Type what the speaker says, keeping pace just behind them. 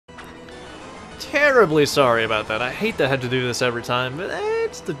terribly sorry about that. I hate that I have to do this every time, but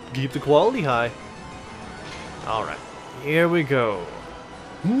it's to keep the quality high. Alright, here we go.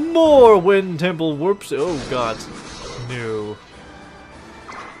 More wind temple whoops. Oh god. No.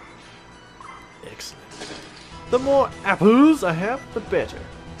 Excellent. The more apples I have, the better.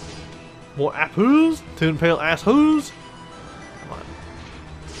 More apples to impale assholes. Come on.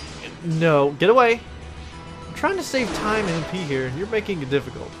 No, get away. I'm trying to save time and MP here, and you're making it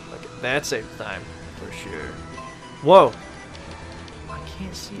difficult. Okay, that saves time, for sure. Whoa. I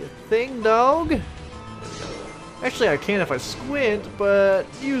can't see a thing, dog. There we go. Actually, I can if I squint, but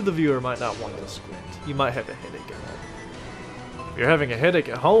you, the viewer, might not want to squint. You might have a headache at home. If you're having a headache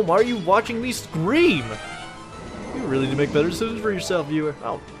at home, why are you watching me scream? You really need to make better decisions for yourself, viewer.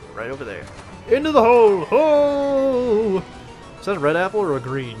 Oh, right over there. Into the hole! Oh! Is that a red apple or a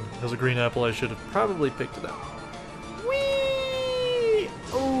green? If it was a green apple, I should have probably picked it up. Whee!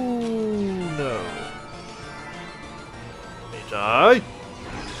 Oh, no. Let me die.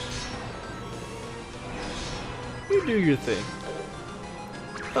 You do your thing.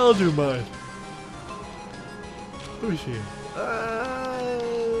 I'll do mine. Who's here?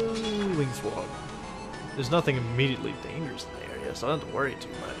 Wing swab. There's nothing immediately dangerous in the area, so I don't have to worry too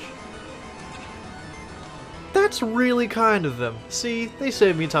much. That's really kind of them. See, they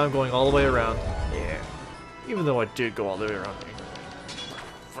saved me time going all the way around. Yeah. Even though I did go all the way around.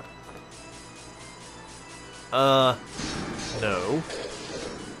 No.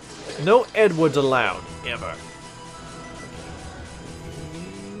 No Edwards allowed, ever.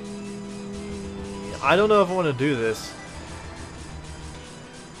 I don't know if I want to do this.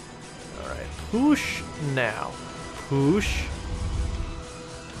 Alright, push now. Push.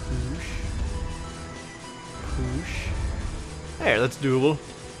 Push. Push. There, that's doable.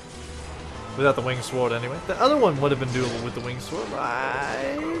 Without the wing sword anyway. The other one would have been doable with the wing sword.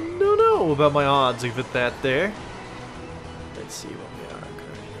 I don't know about my odds of it that there. Let's see what we are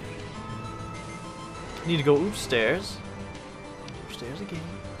currently. Need to go upstairs. Upstairs again.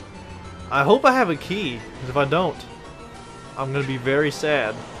 I hope I have a key, because if I don't, I'm going to be very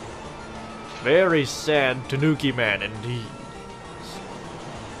sad. Very sad Tanuki Man indeed.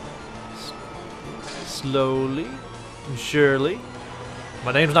 Slowly and surely.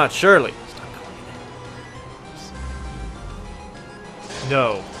 My name's not Shirley. Stop calling me that.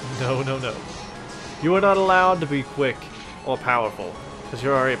 No. No, no, no. You are not allowed to be quick or powerful, because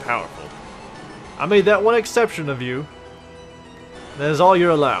you're already powerful. I made that one exception of you. That is all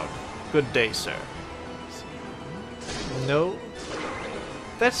you're allowed. Good day, sir. No.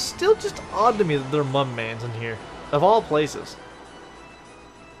 That's still just odd to me that there are mum-mans in here. Of all places.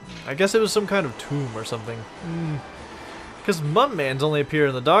 I guess it was some kind of tomb or something. Because mum-mans only appear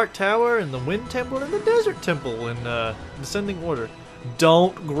in the Dark Tower, in the Wind Temple, and the Desert Temple in descending order.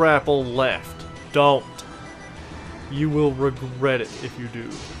 Don't grapple left. Don't. You will regret it if you do.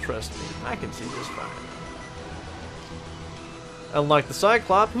 Trust me. I can see just fine. Unlike the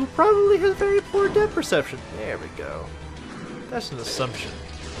Cyclops, who probably has very poor depth perception. There we go. That's an assumption.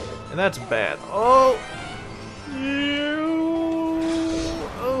 And that's bad. Oh!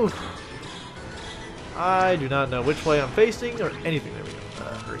 Oh! I do not know which way I'm facing or anything. There we go.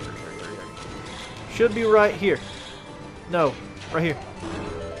 Hurry. Should be right here. No. Right here.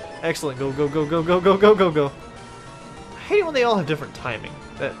 Excellent. Go. I hate it when they all have different timing.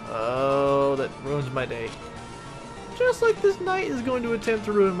 That ruins my day. Just like this knight is going to attempt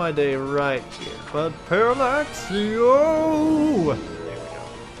to ruin my day right here. But parallax, yo! There we go.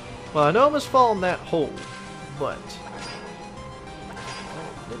 Well, I know I must fall in that hole, but...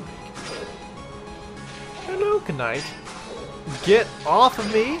 Hello, knight. Get off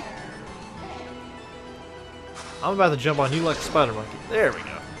of me! I'm about to jump on you like a spider monkey. There we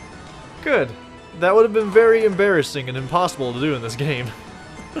go. Good. That would have been very embarrassing and impossible to do in this game.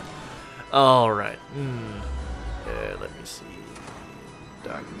 Alright. Let me see.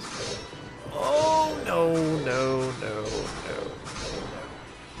 Darkness. Oh, no.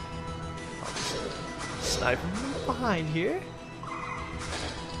 Sniping from behind here.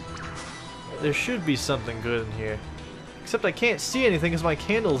 There should be something good in here. Except I can't see anything as my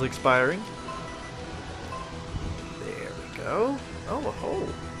candle's expiring. There we go. Oh, a hole.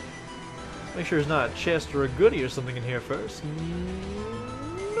 Make sure there's not a chest or a goodie or something in here first.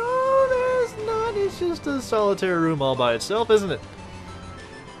 No, there's not. It's just a solitary room all by itself, isn't it?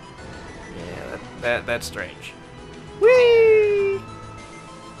 Yeah, that's strange. Whee!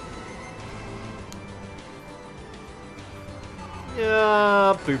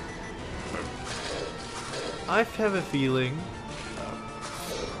 Yeah, boop. I have a feeling.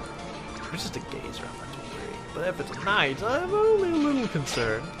 It's just a gaze around, not too worried. But if it's a night, I'm only a little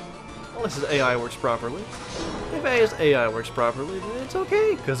concerned. Unless his AI works properly. If his AI works properly, then it's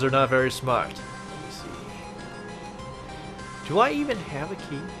okay, because they're not very smart. Let me see. Do I even have a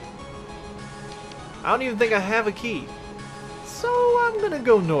key? I don't even think I have a key. So I'm gonna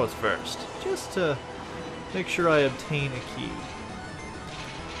go north first, just to make sure I obtain a key.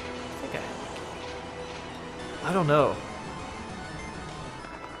 I think I have a key. I don't know.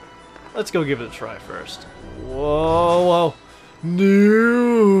 Let's go give it a try first. Whoa, whoa.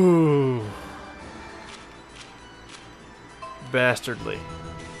 No. Bastardly.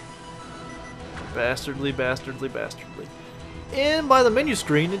 Bastardly, bastardly, bastardly. And by the menu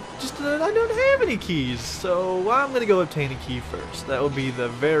screen, it just I don't have any keys, so I'm gonna go obtain a key first. That would be the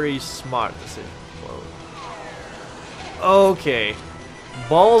very smart decision. Whoa. Okay,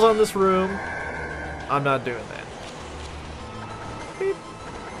 balls on this room. I'm not doing that. Beep.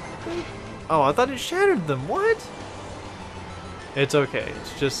 Beep. Oh, I thought it shattered them. What? It's okay.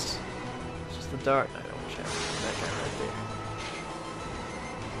 It's just the dart. I don't shatter that guy right there.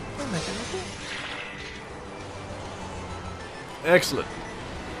 Oh, that guy right there. Excellent.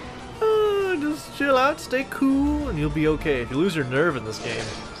 Just chill out, stay cool, and you'll be okay. If you lose your nerve in this game,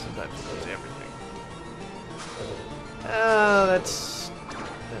 sometimes you lose everything. That's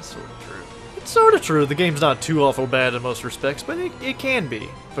sort of true. It's sort of true. The game's not too awful bad in most respects, but it can be,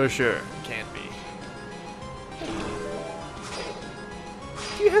 for sure. It can be.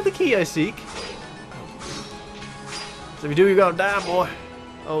 Do you have the key I seek? So if you do, you're gonna die, boy.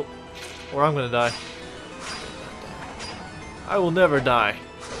 Oh, or I'm gonna die. I will never die.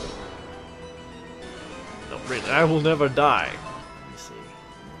 No, really, I will never die. Let me see.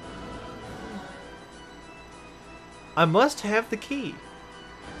 I must have the key.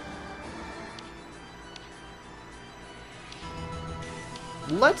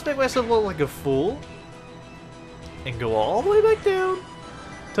 Let's make myself look like a fool and go all the way back down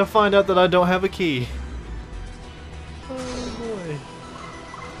to find out that I don't have a key. Oh boy.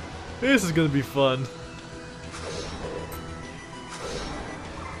 This is gonna be fun.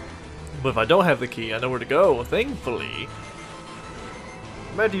 But if I don't have the key, I know where to go, thankfully.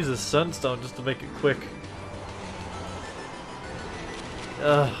 I'm about to use a sunstone just to make it quick.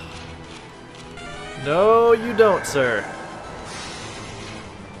 No, you don't, sir.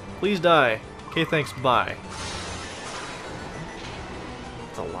 Please die. Okay, thanks, bye.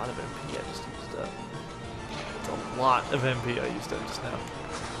 That's a lot of MP I just used up. That's a lot of MP I used up just now.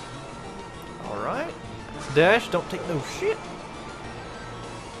 Alright. Dash, don't take no shit.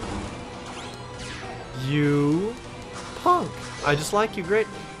 You punk. I just like you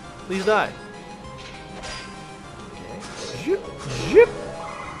greatly. Please die. Okay. Zip, zip.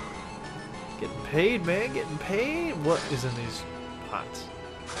 Getting paid, man. Getting paid. What is in these pots?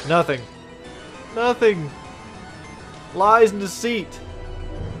 Nothing. Nothing. Lies and deceit.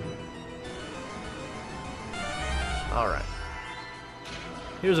 Alright.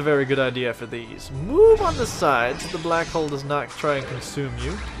 Here's a very good idea for these. Move on the side so the black hole does not try and consume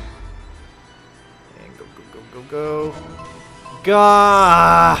you. Go.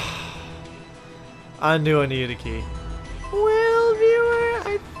 Gah! I knew I needed a key. Well, viewer,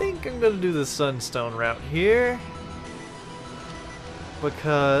 I think I'm gonna do the sunstone route here.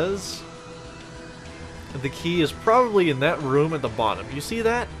 Because the key is probably in that room at the bottom. You see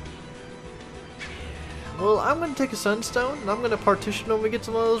that? Well, I'm gonna take a sunstone and I'm gonna partition over and get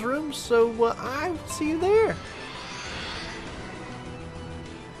to one of those rooms, so I will see you there.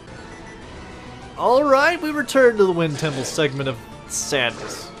 Alright, we return to the Wind Temple segment of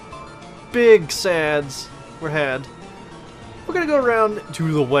sadness. Big sads were had. We're gonna go around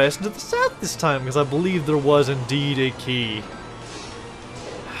to the west and to the south this time, because I believe there was indeed a key.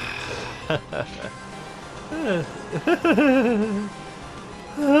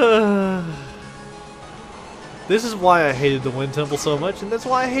 This is why I hated the Wind Temple so much, and that's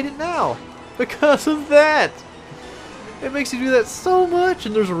why I hate it now. Because of that! It makes you do that so much,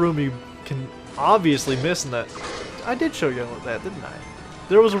 and there's a room you can obviously miss in that. I did show you that, didn't I?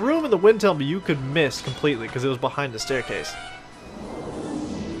 There was a room in the Wind Temple you could miss completely because it was behind the staircase.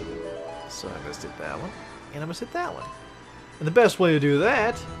 So I missed it that one, and I missed it that one. And the best way to do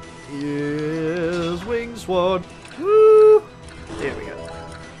that is Wing Sword. Woo! There we go.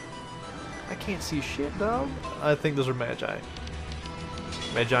 I can't see shit, dog. I think those are Magi.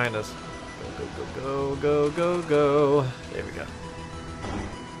 Maginas. Go, go, go, go, go, go. There we go.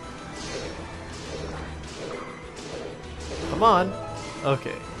 Come on.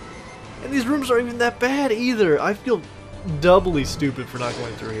 Okay. And these rooms aren't even that bad either. I feel doubly stupid for not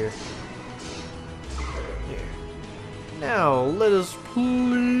going through here. Here. Now, let us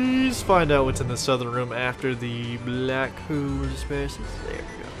please find out what's in the southern room after the black hole disperses. There we go.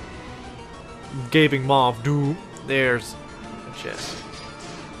 gaping maw of doom. There's a chest.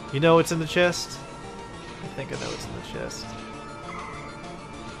 You know what's in the chest? I think I know what's in the chest.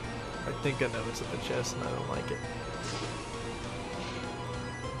 I think I know what's in the chest and I don't like it.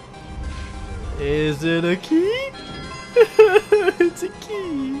 Is it a key? It's a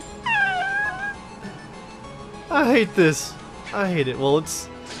key. I hate this. I hate it. Well, let's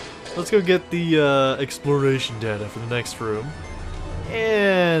go get the exploration data for the next room.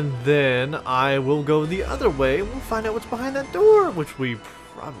 And then I will go the other way. We'll find out what's behind that door, which we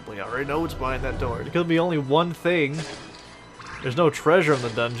probably already know what's behind that door. It could be only one thing. There's no treasure in the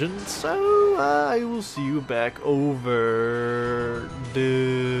dungeon, so I will see you back over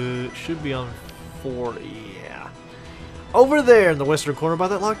should be on 40, yeah. Over there in the western corner by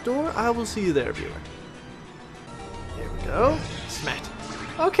that locked door. I will see you there, viewer. There we go. Smat.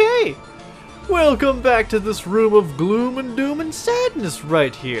 Okay. Welcome back to this room of gloom and doom and sadness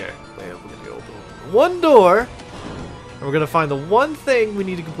right here. Well, we're gonna go open one door, and we're gonna find the one thing we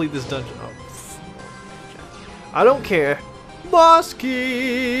need to complete this dungeon. Oh, I don't care. Boss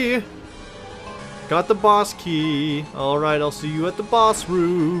key! Got the boss key. Alright, I'll see you at the boss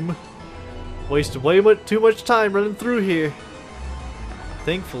room. Wasted way too much time running through here.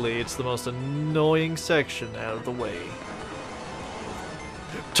 Thankfully, it's the most annoying section out of the way.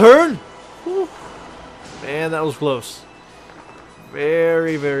 Turn! Whew. Man, that was close.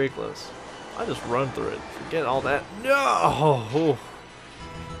 Very, very close. I just run through it. Forget all that. No!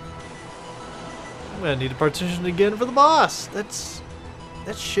 I'm gonna need a partition again for the boss. That's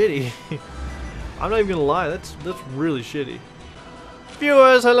shitty. I'm not even gonna lie. That's really shitty.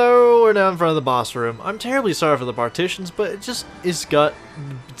 Viewers, hello. We're now in front of the boss room. I'm terribly sorry for the partitions, but it's got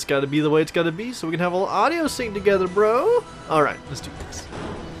to be the way it's got to be, so we can have a little audio sync together, bro. All right, let's do this.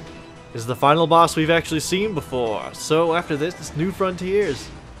 This is the final boss we've actually seen before. So after this, it's New Frontiers.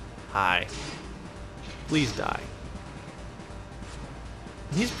 Hi. Please die.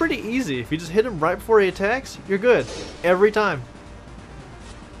 He's pretty easy. If you just hit him right before he attacks, you're good. Every time.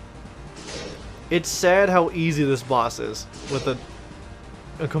 It's sad how easy this boss is with a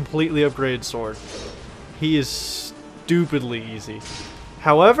completely upgraded sword. He is stupidly easy.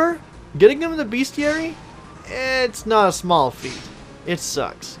 However, getting him in the bestiary, it's not a small feat. It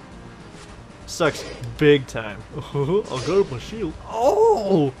sucks. Sucks big time. I'll go to my shield.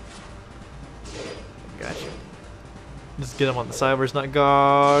 Oh! Gotcha. Just get him on the side where he's not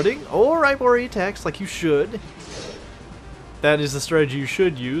guarding. Or right where he attacks, like you should. That is the strategy you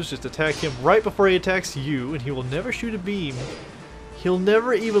should use. Just attack him right before he attacks you, and he will never shoot a beam. He'll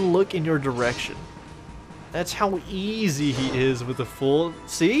never even look in your direction. That's how easy he is with a full...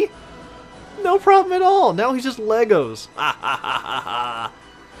 See? No problem at all. Now he's just Legos.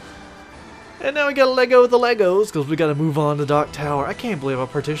 And now we gotta let go of the Legos, because we gotta move on to Dark Tower. I can't believe I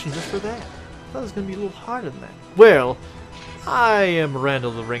partitioned just for that. I thought it was gonna be a little harder than that. Well, I am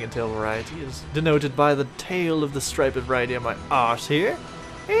Randall the Ring and Tail Variety, as denoted by the tail of the striped variety on my arse here.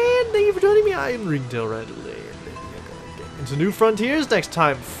 And thank you for joining me. I am RingtailRandl. Into New Frontiers next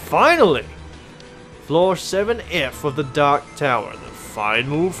time, finally! Floor 7F of the Dark Tower, the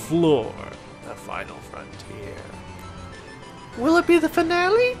final floor, the final frontier. Will it be the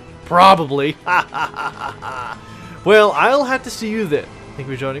finale? Probably. Well, I'll have to see you then. Thank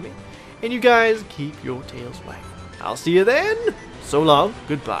you for joining me. And you guys keep your tails wagging. I'll see you then. So long.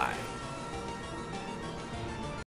 Goodbye.